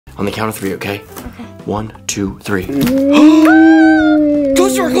On the count of 3, okay? Okay. 1, 2, 3.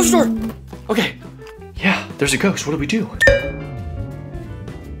 Ghost door, ghost door! Okay. Yeah, there's a ghost. What do we do?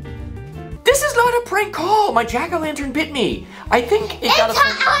 This is not a prank call. My jack-o'-lantern bit me. I think it got a... It's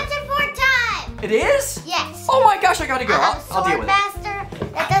haunted fort time! It is? Yes. Oh my gosh, I gotta go. I'll deal with it. Master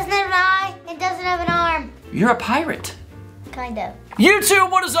that doesn't have an eye and doesn't have an arm. You're a pirate. Kind of. YouTube,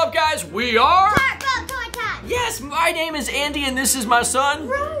 what is up, guys? We are... Toy time! Yes, my name is Andy, and this is my son.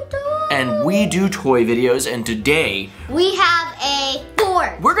 Right. And we do toy videos, and today... we have a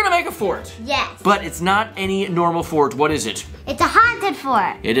fort. we're gonna make a fort. Yes. But it's not any normal fort. What is it? It's a haunted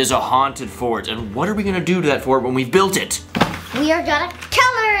fort. It is a haunted fort. And what are we gonna do to that fort when we've built it? We are gonna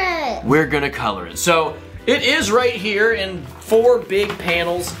color it. We're gonna color it. So it is right here in 4 big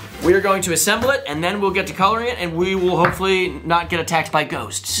panels. We are going to assemble it, and then we'll get to coloring it, and we will hopefully not get attacked by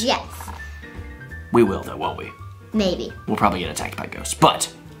ghosts. Yes. We will, though, won't we? Maybe. We'll probably get attacked by ghosts,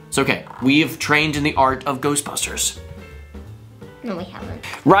 but it's okay. We've trained in the art of Ghostbusters. No, we haven't.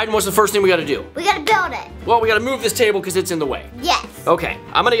 Ryden, what's the first thing we gotta do? We gotta build it. Well, we gotta move this table because it's in the way. Yes. Okay,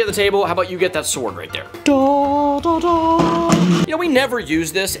 I'm gonna get the table. How about you get that sword right there? Da, da, da. You know, we never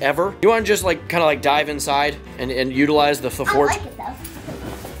use this, ever. You wanna just like, kinda like dive inside and utilize the fort? I like it though.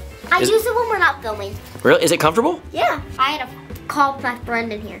 I use it when we're not filming. Really? Is it comfortable? Yeah. I had to call my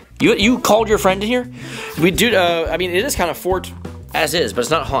friend in here. You called your friend in here? We do, I mean, it is kind of fort as is, but it's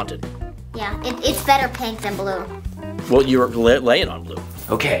not haunted. Yeah, it's better pink than blue. Well, you were laying on blue.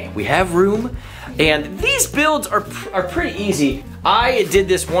 Okay, we have room, and these builds are pretty easy. I did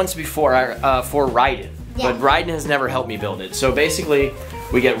this once before for Ryden, Yeah. but Ryden has never helped me build it. So basically,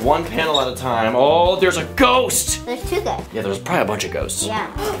 we get 1 panel at a time. Oh, there's a ghost! There's 2 ghosts. Yeah, there's probably a bunch of ghosts. Yeah.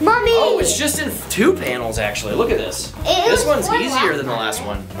 Mommy! Oh, it's just in 2 panels, actually. Look at this. This one's easier than the last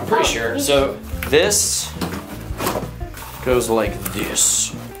one, I'm pretty sure. So this goes like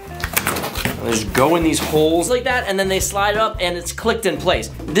this. They just go in these holes like that, and then they slide up, and it's clicked in place.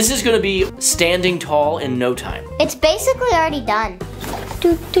 This is gonna be standing tall in no time. It's basically already done.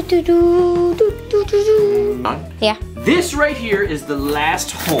 Yeah. This right here is the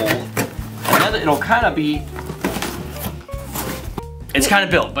last hole. Now that it'll kind of be... It's kind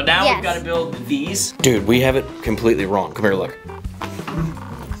of built, but now Yes. we've got to build these. Dude, we have it completely wrong. Come here, look.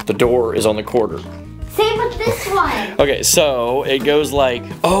 The door is on the corner. Same with this one. Okay, so it goes like,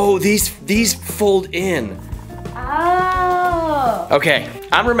 oh, these fold in. Oh. Okay,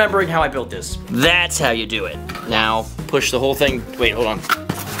 I'm remembering how I built this. That's how you do it. Now, push the whole thing. Wait, hold on.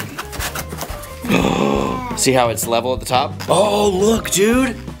 See how it's level at the top? Oh, look,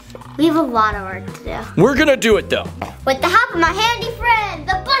 dude. We have a lot of work to do. We're gonna do it, though. With the help of my handy friend,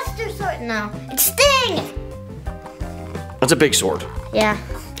 the Buster Sword. No, it's Sting. That's a big sword. Yeah.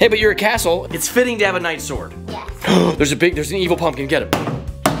 Hey, but you're a castle. It's fitting to have a knight's sword. Yes. There's an evil pumpkin. Get him.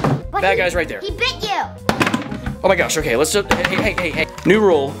 But Bad guy's right there. He bit you. Oh my gosh. Okay, let's just. Hey. New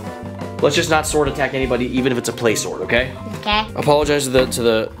rule. Let's just not sword attack anybody, even if it's a play sword. Okay. Okay. Apologize to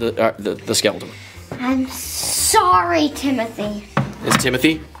the skeleton. I'm sorry, Timothy. Is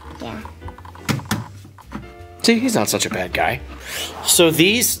Timothy? Yeah. See, he's not such a bad guy. So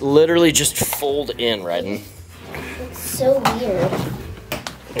these literally just fold in, Ryden. It's so weird.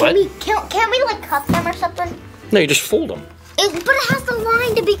 What? Can we like cut them or something? No, you just fold them. But it has the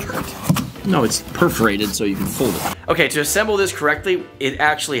line to be cut. No, it's perforated so you can fold it. Okay, to assemble this correctly, it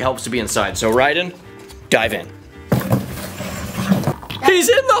actually helps to be inside. So Ryden, dive in. He's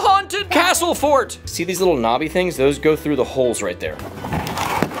in the haunted castle fort. See these little knobby things? Those go through the holes right there.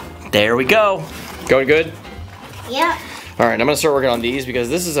 There we go. Going good? Yeah. All right, I'm gonna start working on these because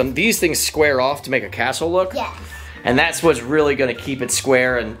these things square off to make a castle look. Yeah. And that's what's really gonna keep it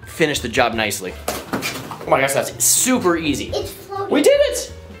square and finish the job nicely. Oh my gosh, that's super easy. It's floating. We did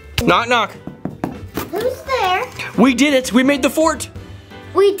it! Knock, knock. Who's there? We did it, we made the fort.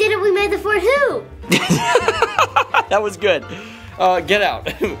 We did it, we made the fort. Who? That was good. Get out.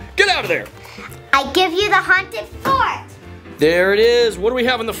 Get out of there. I give you the haunted fort. There it is. What do we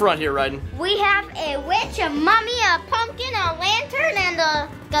have in the front here, Ryden? We have a witch, a mummy, a pumpkin, a lantern, and a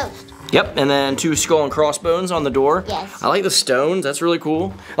ghost. Yep, and then 2 skull and crossbones on the door. Yes. I like the stones, that's really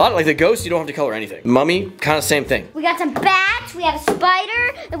cool. A lot like the ghost, you don't have to color anything. Mummy, kind of same thing. We got some bats, we have a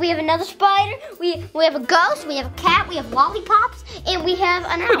spider, and we have another spider, we have a ghost, we have a cat, we have lollipops, and we have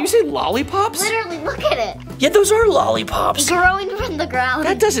an owl. Wait, you say lollipops? Literally, look at it. Yeah, those are lollipops. Growing from the ground.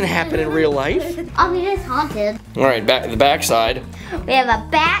 That doesn't happen in real life. I mean, it's haunted. All right, the back side. We have a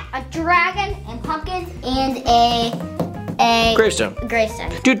bat, a dragon, and pumpkins, and a Gravestone.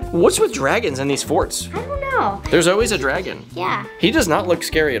 gravestone. Dude, what's with dragons in these forts? I don't know. There's always a dragon. Yeah. He does not look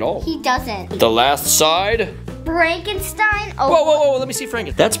scary at all. He doesn't. The last side. Frankenstein. Whoa, whoa, whoa, let me see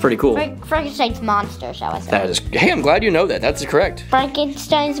Frankenstein. That's pretty cool. Frankenstein's monster, shall I say. That is, hey, I'm glad you know that. That's correct.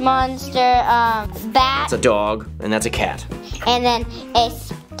 Frankenstein's monster, bat. That's a dog, and that's a cat. And then a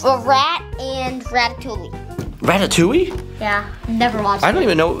rat and Ratatouille. Ratatouille? Yeah, never watched it. I don't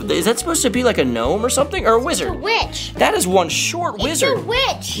even know. Is that supposed to be like a gnome or something? Or a wizard? It's a witch. That is one short wizard. It's a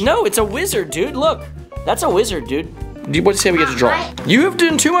witch. No, it's a wizard, dude. Look. That's a wizard, dude. What do you say we get to draw? You have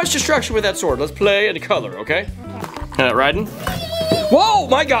done too much destruction with that sword. Let's play and color, okay? Ryden? Whoa,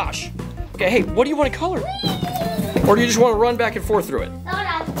 my gosh. Okay, hey, what do you want to color? Or do you just want to run back and forth through it?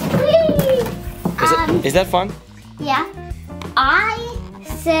 Is that fun? Yeah. I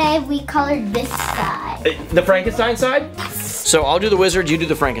say we colored this side. The Frankenstein side? So I'll do the wizard, you do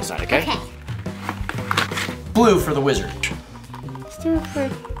the Frankenstein, okay? Okay. Blue for the wizard. Let's do it for...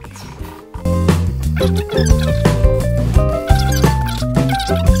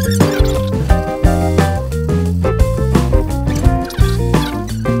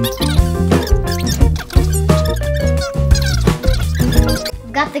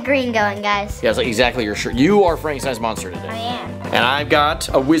 Got the green going, guys. Yeah, it's like exactly your shirt. You are Frankenstein's monster today. I am. And I've got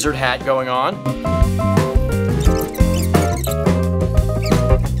a wizard hat going on.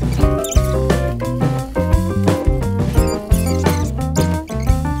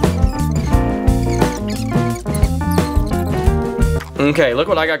 Okay, look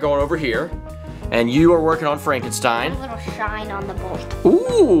what I got going over here. And you are working on Frankenstein. A little shine on the bolt.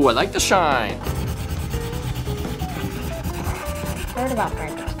 Ooh, I like the shine. Heard about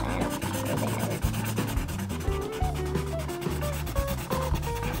Frankenstein.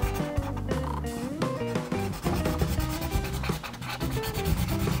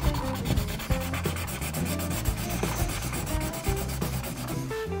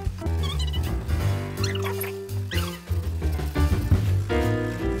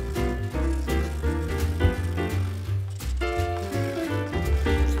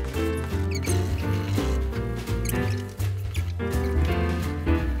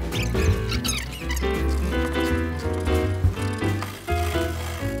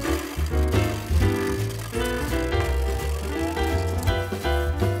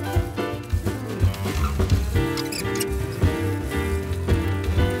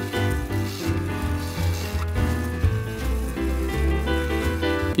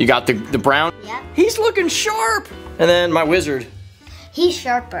 You got the brown? Yep. He's looking sharp. And then my wizard. He's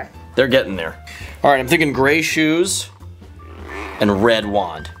sharper. They're getting there. All right, I'm thinking gray shoes and red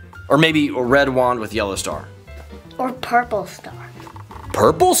wand. Or maybe a red wand with yellow star. Or purple star.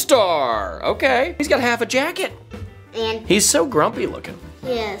 Purple star, okay. He's got half a jacket. And He's so grumpy looking.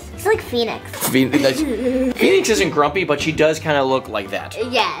 yes, it's like Phoenix. Phoenix isn't grumpy, but she does kind of look like that.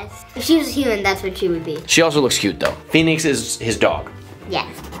 Yes. If she was human, that's what she would be. She also looks cute though. Phoenix is his dog. Yes.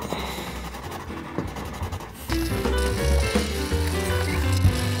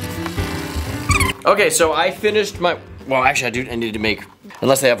 Okay, so I finished my, well actually I need to make,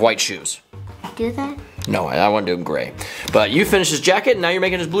 unless they have white shoes. Do that? No, I want to do them gray. But you finished his jacket, and now you're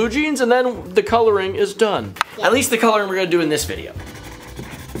making his blue jeans, and then the coloring is done. Yeah. At least the coloring we're gonna do in this video.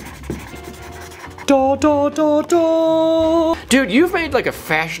 Da, da, da, da. Dude, you've made like a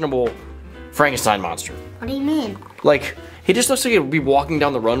fashionable Frankenstein monster. What do you mean? Like, he just looks like he'd be walking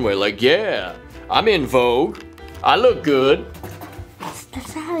down the runway like, yeah, I'm in vogue. I look good.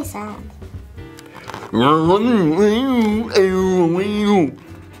 That's not how he sounds.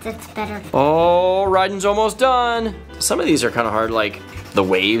 That's better. Oh, Ryden's almost done. Some of these are kind of hard, like the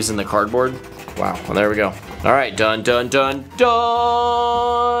waves in the cardboard. Wow, well, there we go. All right, done, done, done,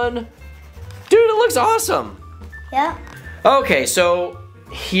 done. Dude, it looks awesome. Yeah. Okay, so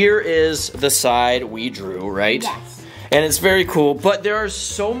here is the side we drew, right? Yes. And it's very cool, but there is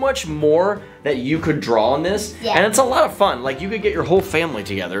so much more that you could draw on this. Yeah. And it's a lot of fun. Like, you could get your whole family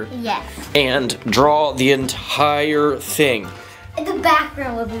together. Yes. And draw the entire thing. The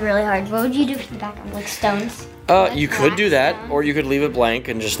background would be really hard. What would you do for the background? Like stones? You could do that, or you could leave it blank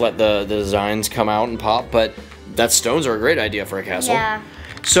and just let the designs come out and pop, but that stones are a great idea for a castle. Yeah.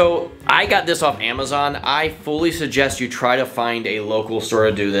 So, I got this off Amazon. I fully suggest you try to find a local store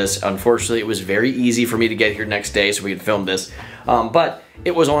to do this. Unfortunately, it was very easy for me to get here next day so we could film this. But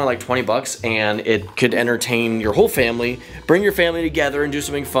it was only like 20 bucks, and it could entertain your whole family, bring your family together and do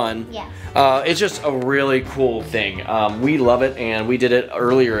something fun. Yeah. It's just a really cool thing. We love it, and we did it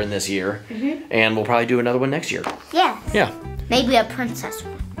earlier in this year, and we'll probably do another one next year. Yeah. Yeah. Maybe a princess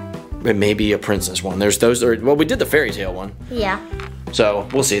one. It may be a princess one. There's those, well, we did the fairy tale one. Yeah. So,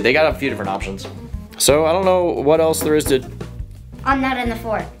 we'll see. They got a few different options. So, I don't know what else there is to... I'm not in the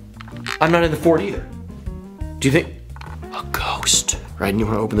fort. I'm not in the fort either. Do you think... A ghost. Right, and you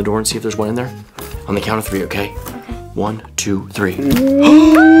want to open the door and see if there's one in there? On the count of 3, okay? Okay. 1, 2, 3.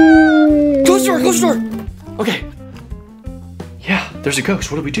 Ghost door, ghost door! Okay. Yeah, there's a ghost.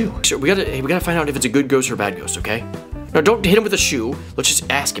 What do we do? We gotta find out if it's a good ghost or a bad ghost, okay? No, don't hit him with a shoe. Let's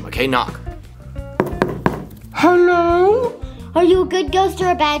just ask him, okay? Knock. Hello? Are you a good ghost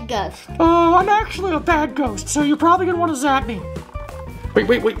or a bad ghost? I'm actually a bad ghost, so you're probably gonna want to zap me.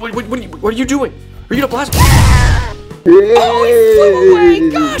 Wait, what are you doing? Are you gonna blast? Oh, he flew away!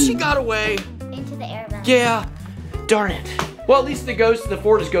 Gosh, he got away! Into the air vent. Yeah, darn it. Well, at least the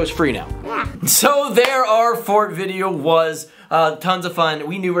fort is ghost free now. Yeah. So there, our fort video was tons of fun.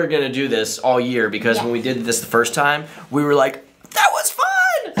 We knew we were gonna do this all year because when we did this the first time, we were like, that was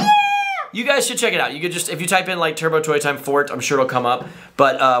fun! Yeah! You guys should check it out. You could just, if you type in like Turbo Toy Time Fort, I'm sure it'll come up.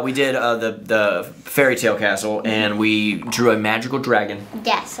 But we did the fairy tale castle, and we drew a magical dragon.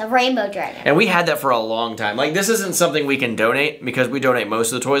 Yes, a rainbow dragon. And we had that for a long time. Like, this isn't something we can donate because we donate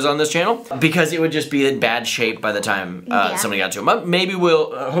most of the toys on this channel because it would just be in bad shape by the time somebody got to them. Maybe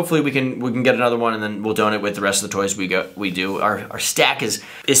we'll, hopefully we can get another one and then we'll donate with the rest of the toys we do. Our stack is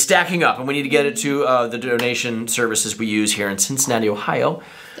stacking up, and we need to get it to the donation services we use here in Cincinnati, Ohio,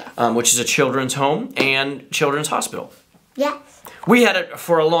 which is a children's home and children's hospital. Yes. We had it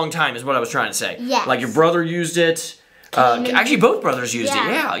for a long time is what I was trying to say. Yes. Like your brother used it. Actually, both brothers used it.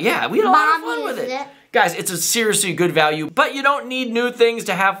 Yeah. We had a lot of fun with it. Guys, it's a seriously good value, but you don't need new things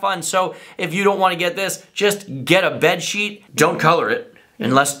to have fun. So if you don't want to get this, just get a bed sheet. Don't color it,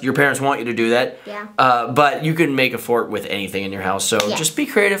 unless your parents want you to do that. Yeah. But you can make a fort with anything in your house. So just be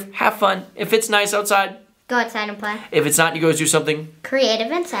creative, have fun. If it's nice outside, go outside and play. if it's not, you go do something creative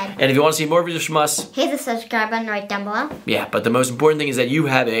inside. And if you want to see more videos from us, hit the subscribe button right down below. Yeah, but the most important thing is that you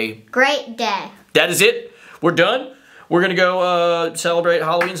have a great day. That is it. We're done. We're gonna go celebrate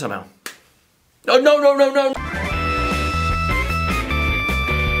Halloween somehow. Oh, no.